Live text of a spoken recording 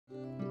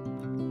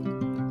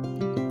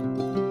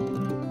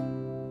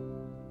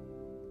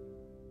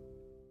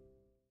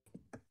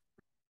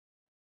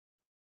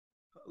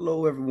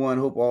Hello, everyone.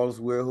 Hope all is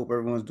well. Hope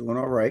everyone's doing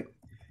all right.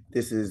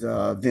 This is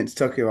Vince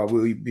Tucker. I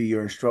will be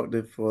your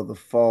instructor for the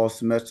fall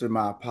semester.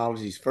 My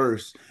apologies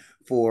first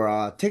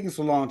for taking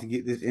so long to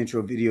get this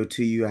intro video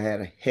to you. I had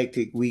a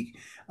hectic week,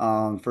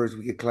 first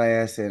week of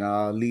class,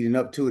 and leading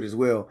up to it as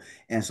well.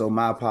 And so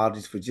my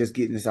apologies for just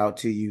getting this out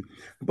to you.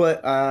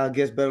 But I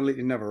guess better late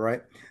than never,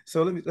 right?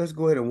 So let's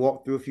go ahead and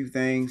walk through a few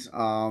things.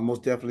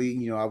 Most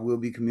definitely, I will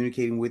be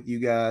communicating with you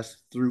guys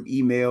through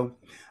email.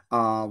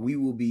 We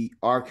will be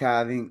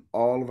archiving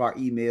all of our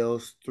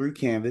emails through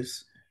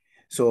Canvas.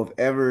 So if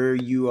ever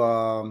you,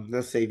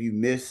 let's say if you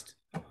missed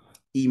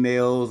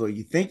emails or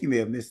you think you may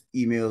have missed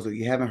emails or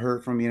you haven't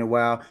heard from me in a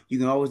while, you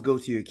can always go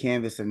to your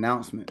Canvas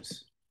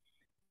announcements.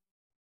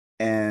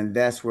 And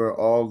that's where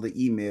all the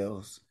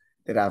emails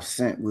that I've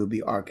sent will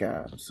be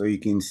archived. So you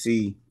can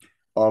see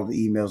all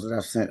the emails that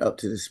I've sent up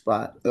to this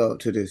spot, up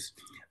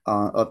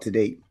to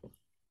date.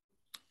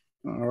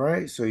 All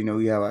right. So,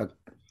 we have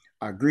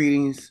our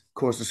greetings,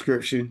 course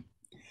description.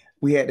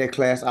 We had that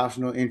class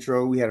optional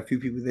intro. We had a few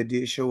people that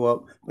did show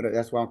up, but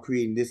that's why I'm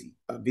creating this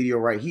video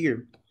right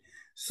here.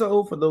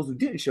 So for those who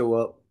didn't show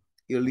up,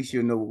 at least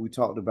you'll know what we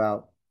talked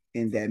about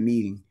in that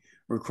meeting.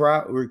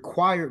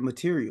 Required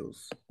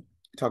materials.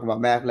 Talk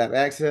about MathLab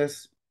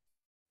Access.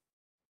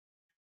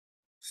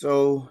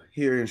 So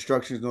here are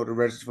instructions in order to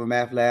register for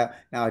MathLab.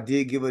 Now I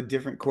did give a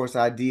different course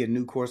ID, a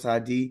new course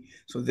ID.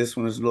 So this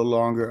one is a little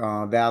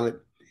longer valid.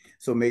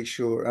 So make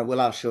sure, well,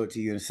 I'll show it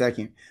to you in a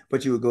second,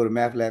 but you would go to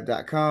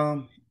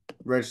mathlab.com,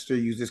 register,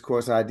 use this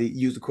course ID,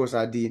 use the course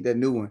ID, that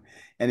new one,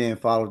 and then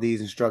follow these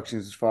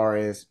instructions as far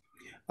as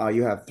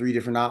you have three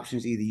different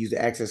options. Either use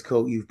the access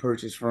code you've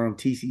purchased from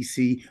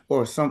TCC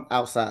or some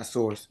outside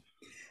source.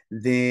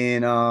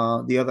 Then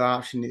the other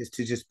option is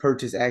to just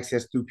purchase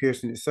access through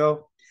Pearson itself.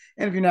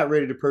 And if you're not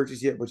ready to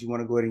purchase yet, but you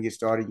want to go ahead and get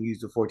started,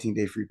 use the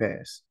 14-day free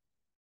pass.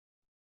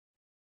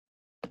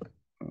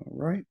 All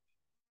right.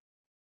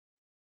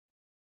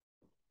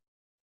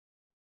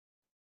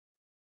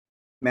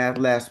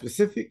 MathLab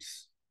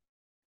specifics.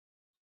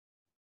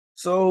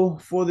 So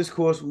for this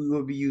course, we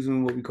will be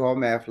using what we call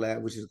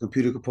MathLab, which is a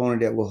computer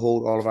component that will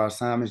hold all of our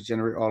assignments,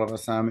 generate all of our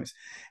assignments,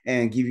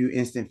 and give you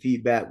instant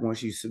feedback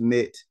once you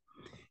submit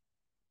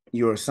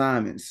your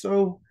assignments.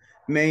 So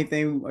main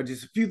thing, or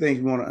just a few things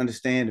we want to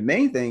understand. The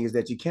main thing is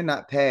that you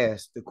cannot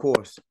pass the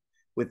course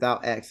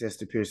without access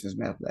to Pearson's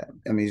MathLab.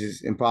 I mean, it's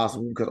just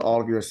impossible because all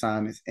of your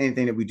assignments,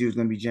 anything that we do is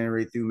going to be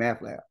generated through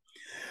MathLab.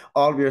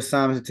 All of your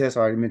assignments and tests,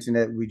 I already mentioned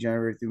that we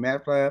generate through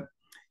MathLab.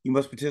 You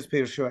must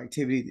participate or show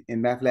activity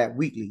in MathLab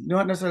weekly. You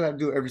don't necessarily have to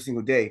do it every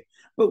single day,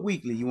 but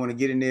weekly, you want to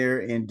get in there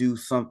and do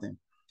something.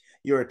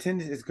 Your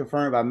attendance is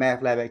confirmed by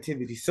MathLab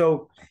activity.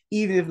 So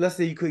even if, let's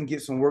say, you couldn't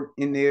get some work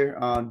in there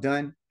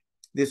done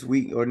this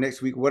week or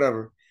next week,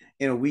 whatever,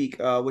 in a week,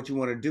 what you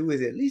want to do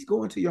is at least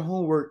go into your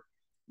homework,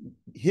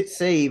 hit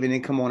save, and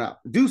then come on out.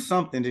 Do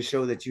something to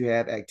show that you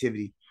have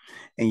activity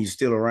and you're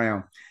still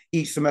around.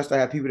 Each semester, I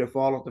have people that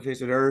fall off the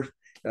face of the earth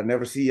that I'll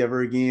never see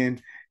ever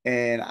again.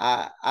 And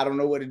I don't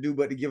know what to do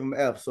but to give them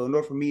F. So in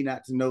order for me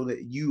not to know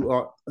that you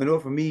are, in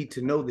order for me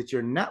to know that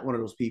you're not one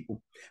of those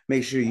people,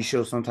 make sure you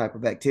show some type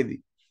of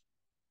activity.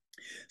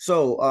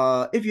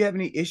 So if you have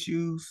any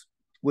issues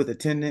with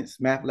attendance,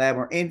 MathLab,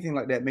 or anything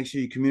like that, make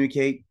sure you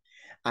communicate.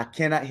 I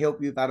cannot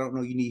help you if I don't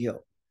know you need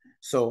help.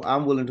 So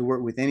I'm willing to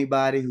work with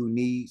anybody who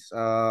needs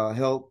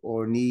help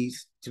or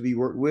needs to be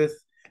worked with.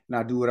 And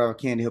I'll do whatever I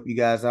can to help you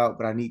guys out,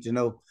 but I need to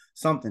know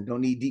something.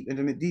 Don't need deep,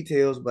 intimate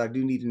details, but I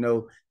do need to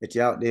know that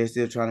you're out there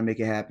still trying to make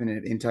it happen. And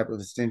if any type of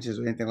extensions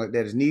or anything like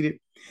that is needed,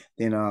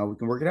 then we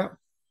can work it out.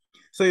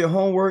 So your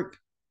homework,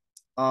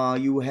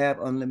 you will have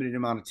unlimited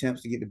amount of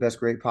attempts to get the best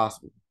grade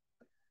possible.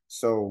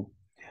 So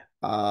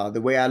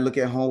the way I look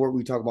at homework,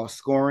 we talk about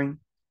scoring.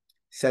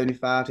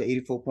 75 to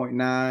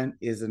 84.9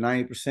 is a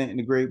 90% in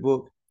the grade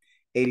book.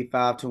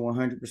 85 to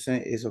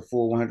 100% is a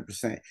full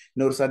 100%.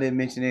 Notice I didn't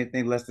mention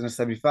anything less than a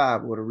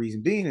 75. Well, the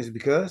reason being is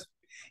because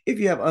if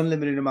you have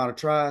unlimited amount of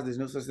tries, there's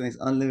no such thing as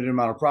unlimited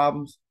amount of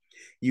problems.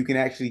 You can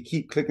actually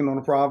keep clicking on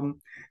the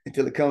problem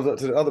until it comes up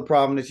to the other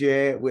problem that you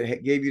had, what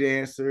gave you the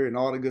answer and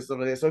all the good stuff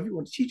like that. So if you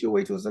want to cheat your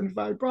way to a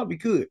 75, you probably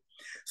could.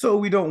 So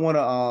we don't want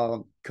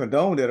to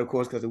condone that, of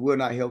course, because it will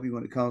not help you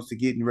when it comes to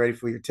getting ready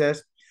for your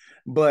test.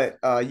 But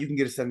you can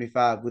get a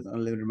 75 with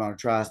unlimited amount of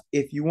tries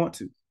if you want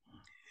to.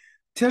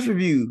 Test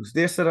reviews,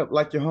 they're set up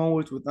like your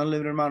homework with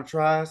unlimited amount of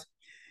tries.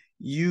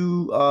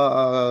 You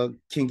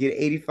can get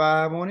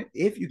 85 on it.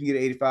 If you can get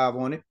 85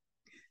 on it,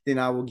 then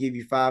I will give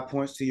you 5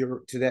 points to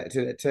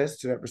that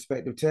test, to that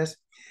respective test.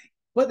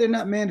 But they're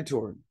not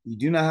mandatory. You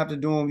do not have to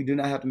do them. You do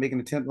not have to make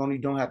an attempt on them.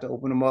 You don't have to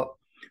open them up,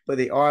 but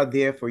they are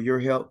there for your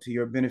help, to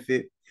your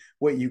benefit.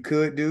 What you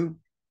could do,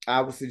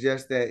 I would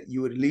suggest that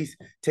you would at least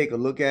take a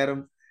look at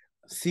them,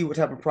 see what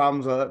type of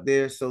problems are up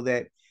there, so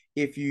that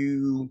if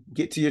you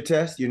get to your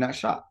test, you're not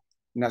shocked,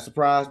 you're not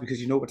surprised, because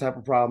you know what type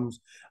of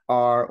problems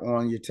are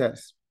on your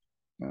test.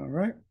 All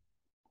right.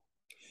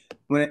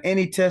 When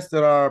any tests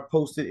that are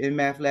posted in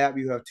MathLab,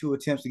 you have 2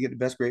 attempts to get the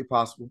best grade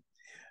possible.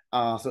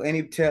 So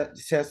any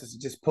test that's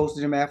just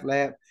posted in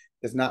MathLab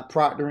that's not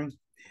proctoring,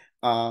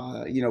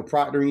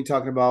 Proctoring,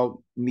 talking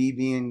about me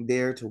being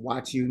there to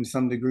watch you in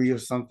some degree or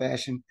some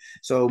fashion.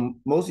 So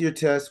most of your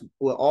tests,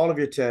 well, all of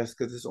your tests,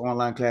 because this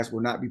online class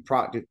will not be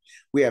proctored.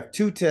 We have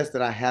 2 tests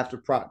that I have to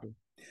proctor.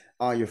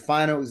 Your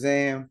final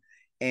exam,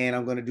 and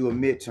I'm going to do a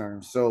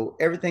midterm. So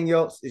everything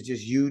else is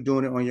just you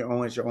doing it on your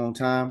own at your own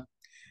time.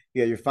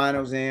 You have your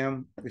final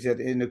exam, which is at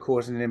the end of the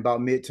course, and then about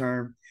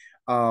midterm,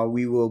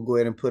 we will go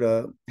ahead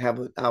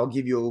and I'll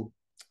give you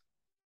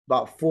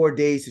about 4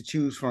 days to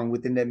choose from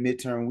within that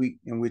midterm week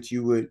in which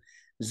you would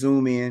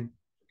Zoom in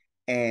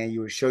and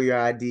you would show your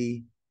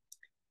ID.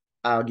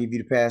 I'll give you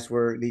the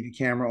password, leave your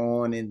camera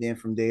on, and then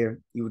from there,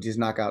 you would just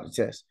knock out the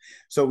test.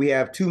 So we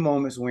have 2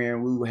 moments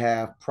when we will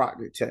have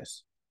proctored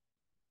tests.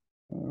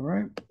 All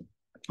right.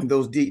 And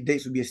those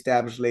dates will be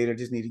established later.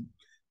 Just need to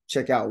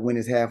check out when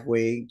it's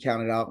halfway,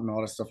 count it out, and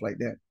all that stuff like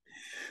that.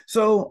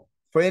 So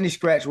for any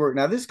scratch work,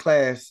 now this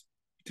class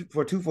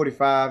for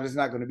 245, there's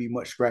not going to be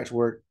much scratch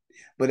work,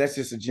 but that's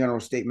just a general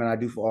statement I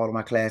do for all of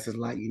my classes.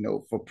 Like,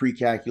 for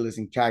pre-calculus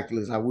and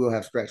calculus, I will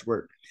have scratch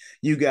work.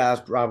 You guys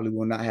probably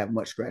will not have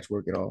much scratch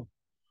work at all.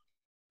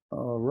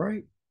 All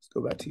right, let's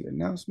go back to your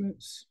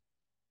announcements.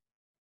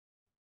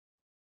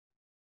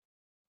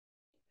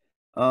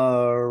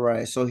 All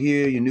right, so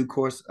here your new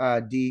course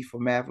ID for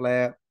Math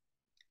Lab.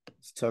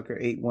 It's Tucker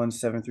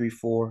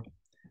 81734.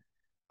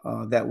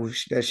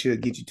 That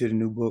should get you to the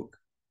new book,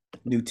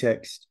 new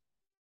text.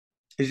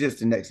 It's just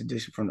the next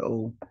edition from the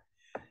old.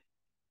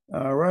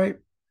 All right.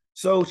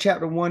 So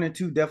chapter 1 and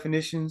 2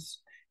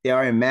 definitions. They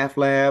are in Math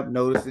Lab.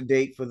 Notice the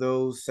date for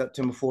those,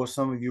 September 4th.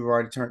 Some of you have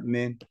already turned them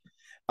in.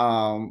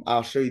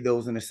 I'll show you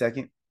those in a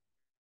second.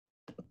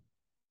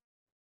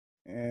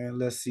 And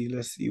let's see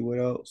what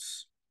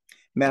else.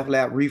 Math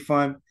Lab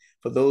refund.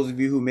 For those of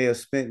you who may have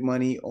spent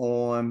money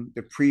on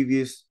the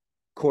previous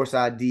course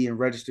ID and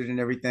registered and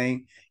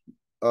everything,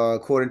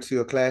 according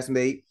to a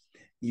classmate,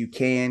 you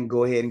can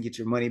go ahead and get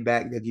your money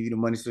back. They'll give you the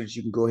money so that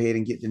you can go ahead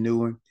and get the new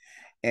one.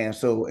 And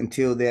so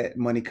until that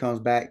money comes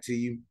back to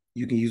you,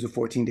 you can use a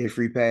 14-day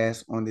free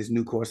pass on this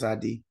new course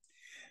ID.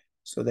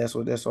 So that's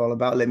what that's all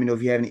about. Let me know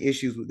if you have any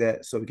issues with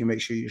that so we can make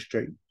sure you're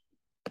straight.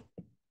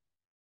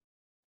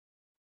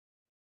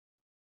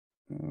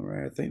 All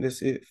right, I think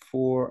that's it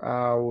for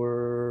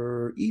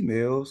our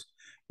emails.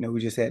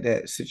 We just had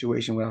that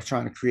situation where I was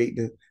trying to create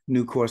the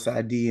new course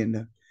ID and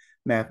the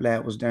Math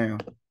Lab was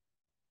down.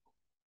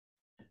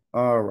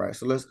 All right,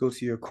 so let's go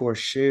to your course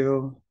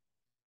shell.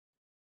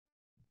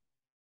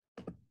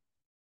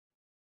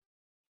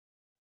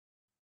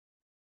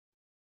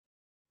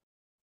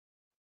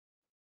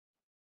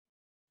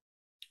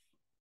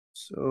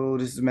 So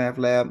this is Math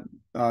Lab.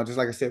 Just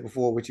like I said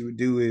before, what you would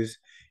do is,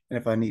 and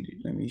if I need it,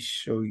 let me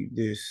show you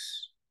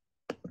this.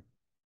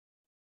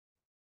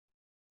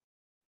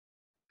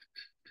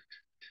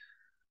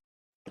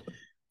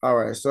 All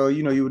right, so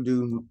you would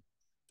do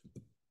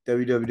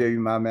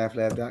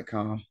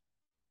www.mymathlab.com,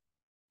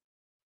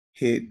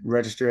 hit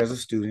register as a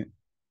student,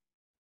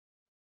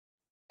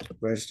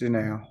 register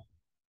now,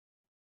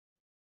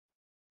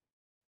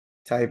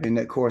 type in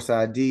that course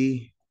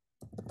ID,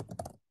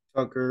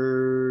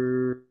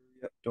 Tucker,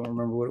 don't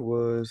remember what it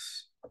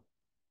was,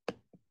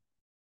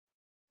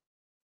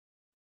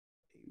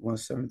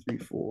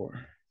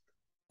 1734.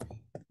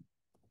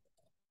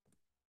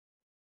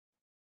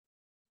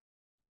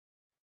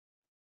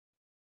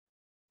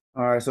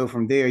 All right, so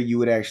from there, you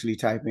would actually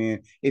type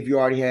in, if you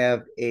already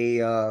have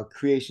a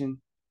creation,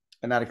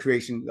 not a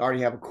creation, you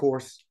already have a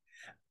course.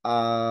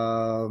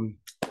 Let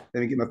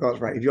me get my thoughts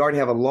right. If you already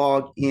have a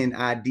login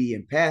ID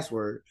and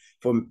password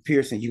from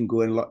Pearson, you can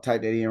go ahead and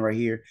type that in right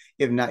here.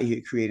 If not, you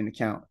hit create an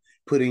account,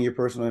 put in your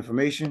personal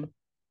information.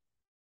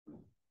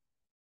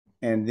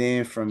 And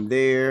then from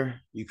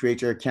there, you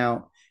create your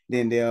account.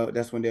 Then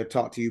that's when they'll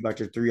talk to you about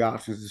your 3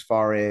 options as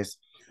far as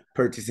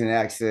purchasing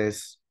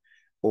access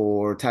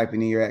or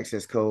typing in your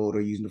access code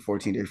or using the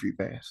 14-day free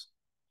pass.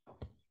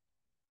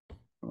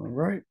 All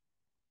right.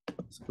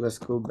 So let's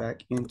go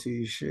back into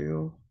your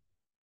shell.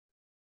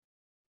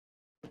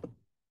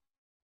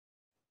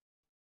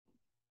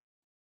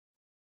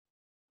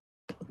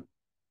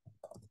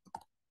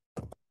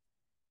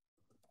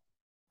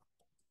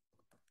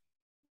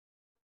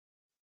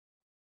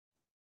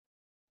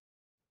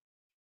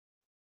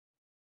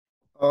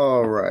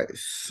 All right.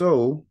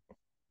 So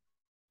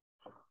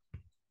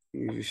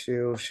your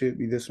shell should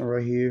be this one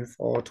right here,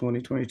 fall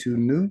 2022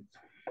 new.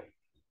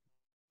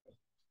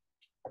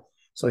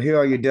 So here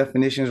are your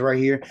definitions right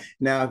here.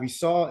 Now, if you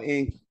saw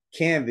in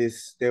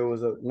Canvas, there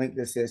was a link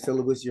that says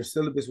syllabus. Your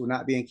syllabus will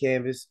not be in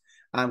Canvas.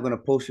 I'm going to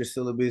post your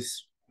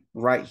syllabus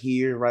right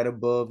here, right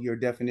above your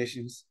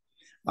definitions.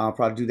 I'll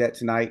probably do that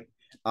tonight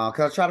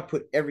because I try to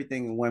put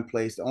everything in one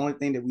place. The only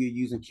thing that we're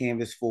using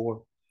Canvas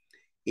for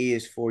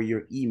is for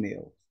your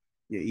emails,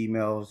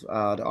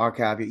 to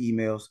archive your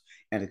emails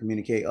and to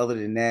communicate. Other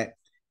than that,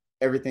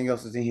 everything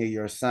else is in here.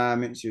 Your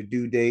assignments, your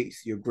due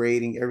dates, your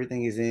grading,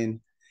 everything is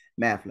in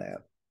Math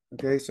Lab.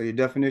 Okay, so your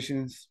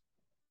definitions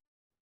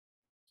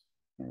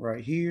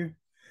right here.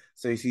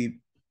 So you see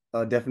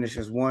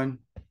definitions 1,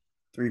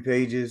 3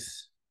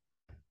 pages,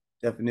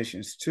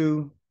 definitions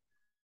 2,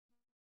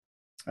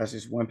 That's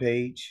just one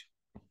page.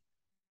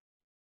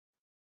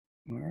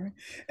 All right.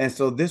 And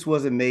so this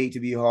wasn't made to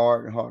be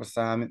hard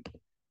assignment.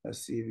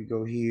 Let's see if we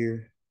go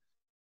here.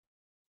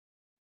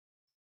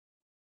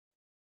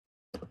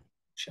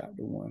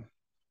 Chapter 1.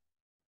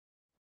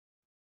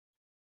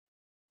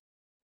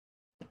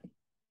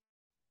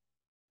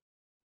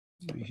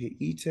 We hit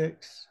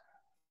e-text.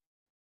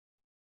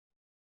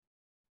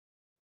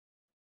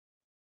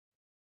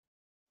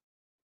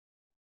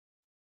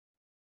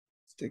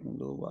 It's taking a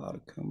little while to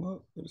come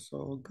up, but it's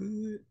all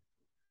good.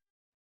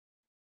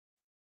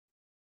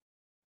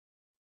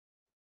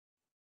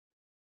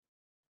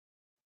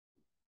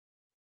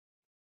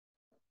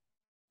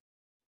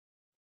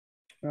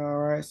 All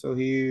right, so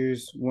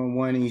here's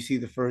 1-1, and you see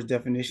the first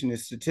definition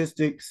is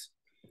statistics.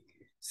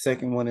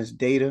 Second one is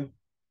data.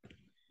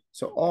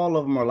 So all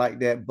of them are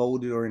like that,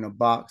 bolded or in a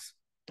box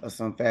of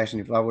some fashion.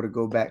 If I were to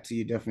go back to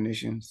your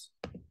definitions,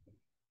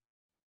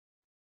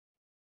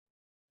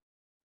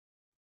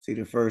 see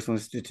the first one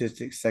is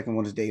statistics, second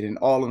one is data, and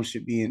all of them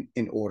should be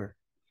in order.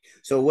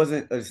 So it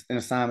wasn't an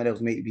assignment that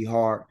was made to be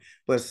hard,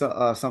 but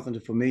something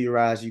to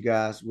familiarize you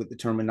guys with the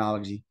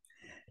terminology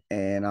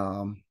and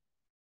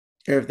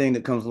everything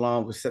that comes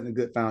along with setting a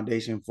good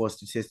foundation for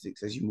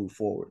statistics as you move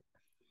forward.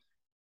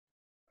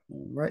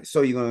 All right.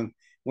 So you're going to,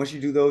 once you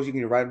do those, you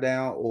can write them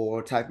down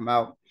or type them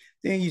out.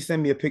 Then you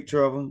send me a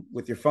picture of them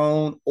with your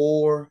phone,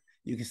 or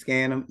you can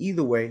scan them.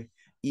 Either way,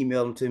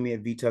 email them to me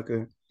at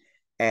vtucker@tcc.edu.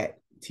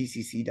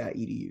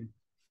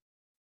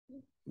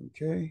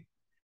 Okay.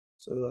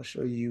 So I'll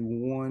show you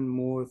one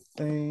more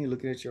thing,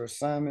 looking at your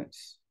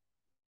assignments.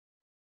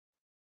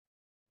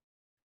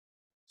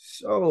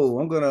 So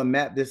I'm going to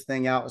map this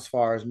thing out as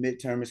far as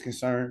midterm is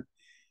concerned.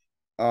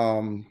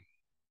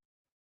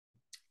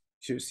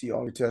 Should see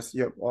all your tests.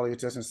 Yep, all your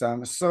test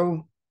assignments.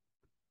 So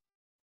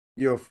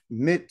your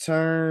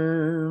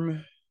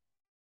midterm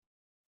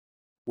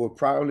will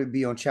probably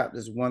be on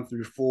chapters 1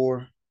 through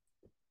 4.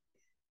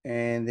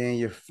 And then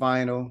your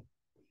final,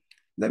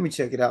 let me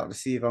check it out to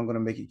see if I'm going to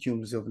make it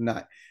cumulative or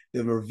not.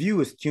 The review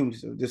is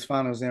cumulative. This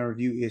final exam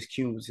review is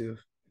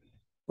cumulative.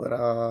 But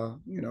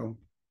you know,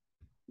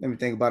 let me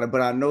think about it.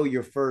 But I know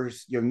your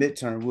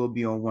midterm will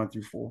be on 1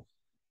 through 4.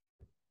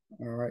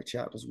 All right,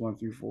 chapters 1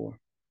 through 4.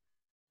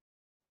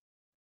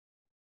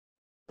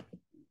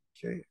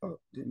 Okay. Oh,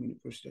 didn't mean to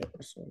push that.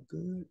 That's all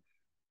good.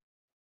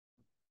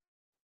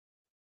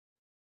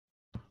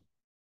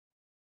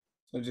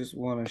 So I just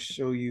want to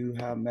show you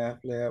how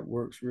MathLab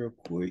works real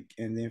quick.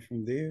 And then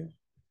from there,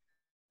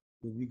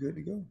 we'll be good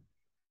to go.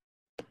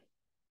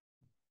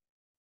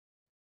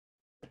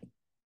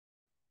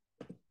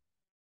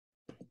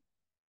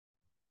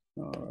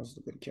 Let's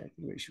look at the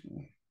calculation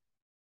one.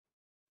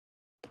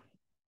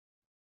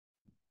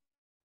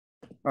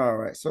 All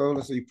right, so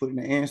let's say you put in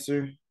the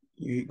answer.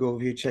 You go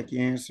over here, check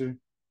your answer.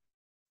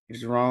 If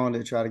it's wrong,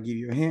 they try to give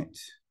you a hint.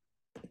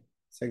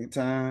 Second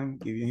time,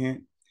 give you a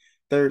hint.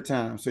 Third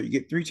time, so you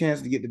get 3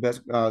 chances to get the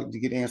best, to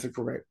get the answer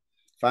correct.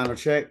 Final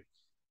check.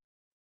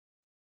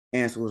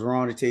 Answer was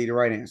wrong, to tell you the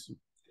right answer.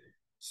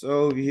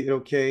 So if you hit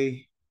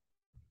okay,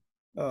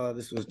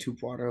 this was a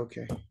 2-parter.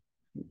 Okay,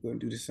 we're going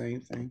to do the same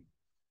thing.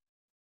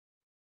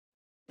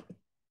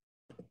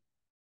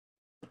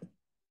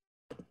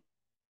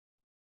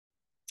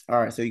 All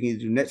right, so you can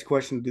do next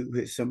question,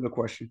 hit similar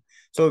question.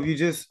 So if you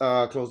just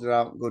close it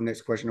out, go to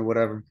next question or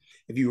whatever.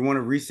 If you want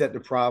to reset the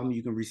problem,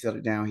 you can reset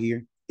it down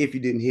here. If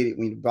you didn't hit it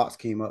when the box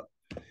came up,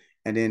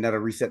 and then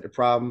that'll reset the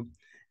problem,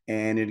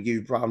 and it'll give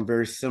you a problem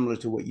very similar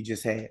to what you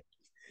just had.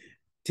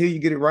 Till you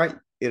get it right,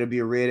 it'll be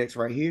a red X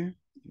right here.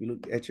 You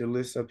look at your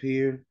list up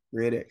here,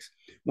 red X.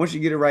 Once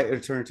you get it right, it'll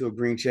turn to a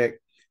green check.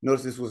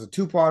 Notice this was a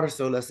 2-parter,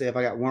 so let's say if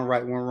I got one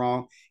right, one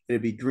wrong,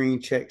 it'll be green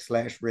check /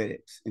 red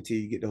X until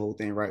you get the whole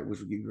thing right, which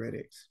will give you red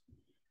X.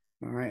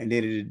 All right, and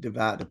then it'll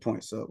divide the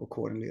points up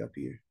accordingly up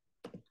here.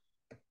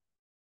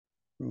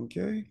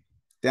 Okay,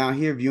 down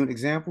here, view an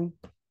example.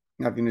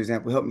 Not view an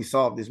example, help me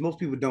solve this. Most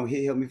people don't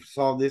hit help me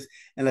solve this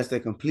unless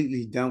they're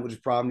completely done with this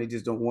problem. They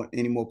just don't want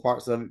any more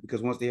parts of it,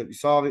 because once they help you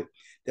solve it,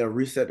 they'll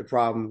reset the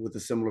problem with a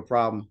similar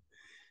problem.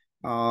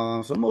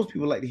 So most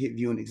people like to hit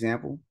view an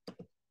example,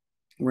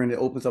 wherein it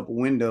opens up a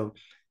window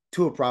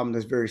to a problem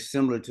that's very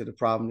similar to the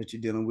problem that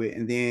you're dealing with,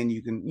 and then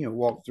you can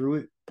walk through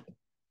it.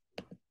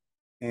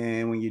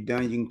 And when you're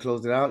done, you can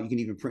close it out. You can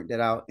even print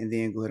that out and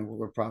then go ahead and work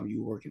with the problem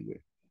you're working with.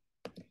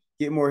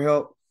 Get more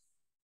help.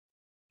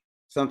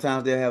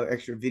 Sometimes they'll have an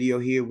extra video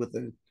here with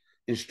an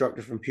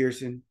instructor from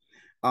Pearson.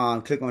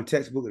 Click on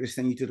textbook, it'll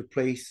send you to the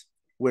place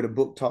where the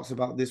book talks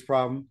about this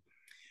problem.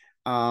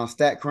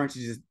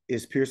 StatCrunch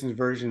is Pearson's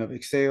version of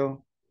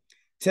Excel.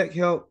 Tech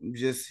help,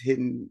 just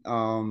hitting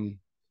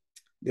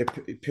their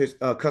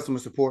customer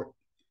support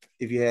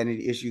if you had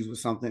any issues with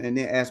something, and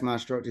then ask my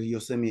instructor. He'll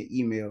send me an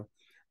email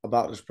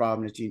about this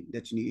problem that you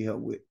need help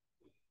with.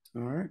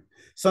 All right.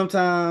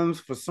 Sometimes,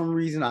 for some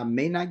reason, I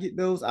may not get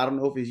those. I don't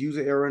know if it's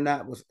user error or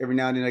not. But every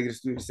now and then I get a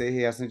student say,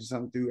 "Hey, I sent you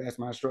something through. Ask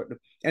my instructor,"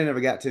 and it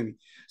never got to me.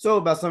 So,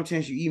 about some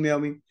chance you email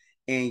me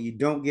and you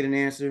don't get an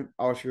answer,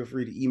 always feel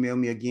free to email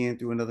me again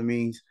through another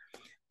means,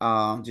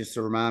 just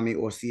to remind me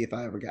or see if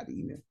I ever got the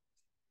email.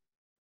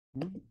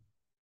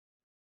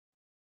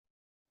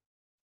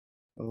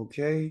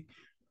 Okay,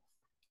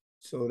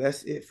 so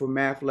that's it for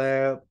Math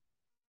Lab.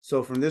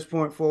 So from this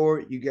point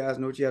forward, you guys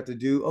know what you have to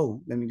do.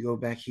 Oh, let me go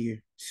back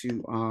here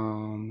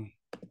to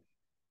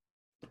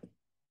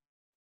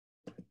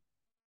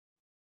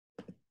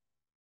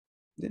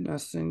didn't I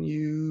send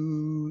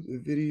you the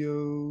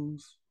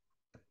videos?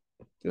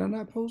 Did I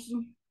not post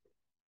them?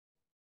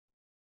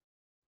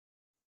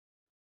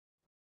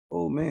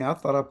 Oh man, I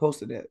thought I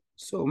posted that.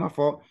 So my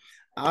fault.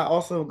 I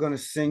also gonna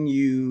send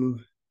you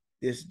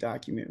this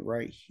document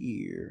right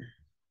here.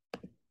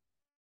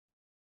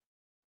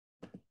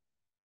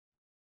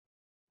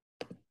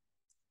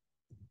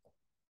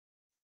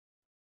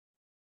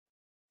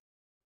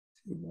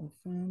 See if I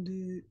found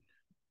it.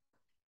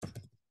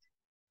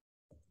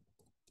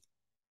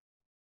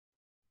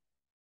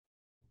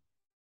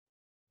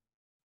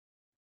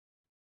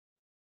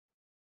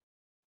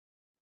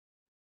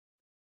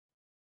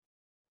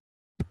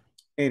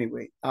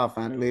 Anyway, I'll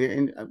find it later.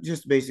 And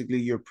just basically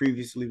your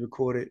previously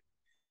recorded.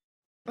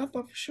 I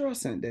thought for sure I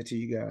sent that to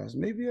you guys.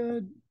 Maybe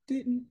I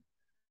didn't,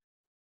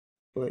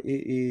 but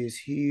it is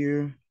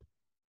here.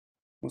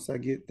 Once I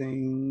get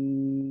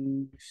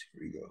things,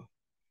 here we go.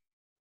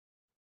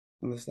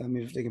 Unless I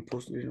made a mistake and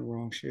posted it in the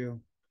wrong shell.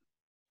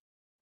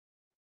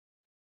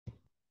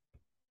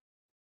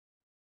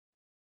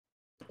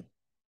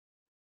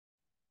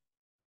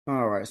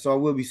 All right, so I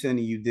will be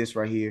sending you this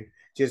right here.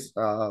 Just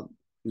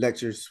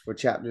lectures for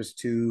chapters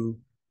 2,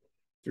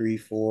 3,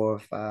 4,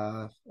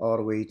 5, all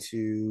the way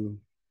to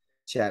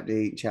chapter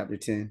 8, chapter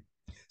 10.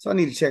 So I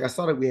need to check. I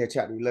saw that we had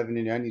chapter 11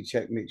 in there. I need to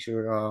check, make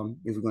sure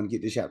if we're going to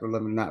get to chapter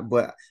 11 or not.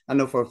 But I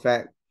know for a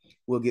fact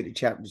we'll get to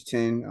chapter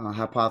 10,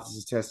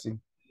 hypothesis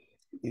testing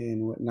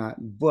and whatnot.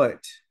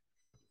 But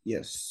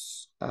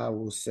yes, I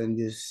will send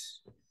these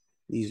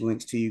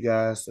links to you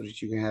guys so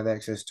that you can have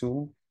access to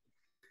them,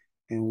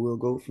 and we'll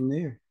go from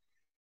there.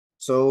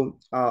 So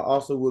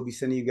also we'll be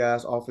sending you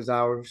guys office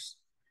hours,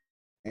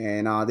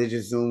 and they're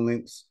just Zoom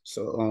links.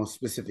 So on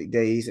specific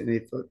days, and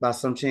if by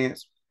some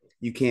chance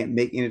you can't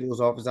make any of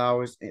those office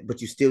hours, but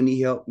you still need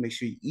help, make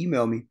sure you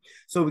email me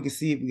so we can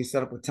see if we can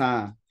set up a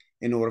time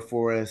in order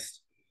for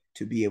us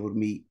to be able to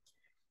meet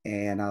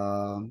and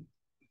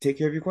take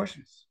care of your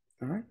questions.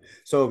 All right.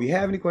 So if you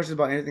have any questions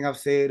about anything I've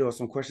said or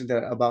some questions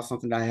that about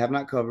something that I have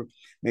not covered,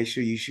 make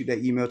sure you shoot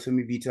that email to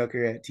me,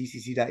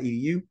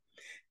 vtucker@tcc.edu,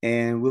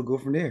 and we'll go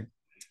from there.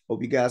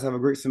 Hope you guys have a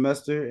great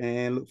semester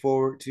and look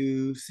forward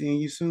to seeing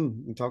you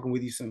soon and talking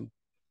with you soon.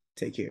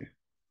 Take care.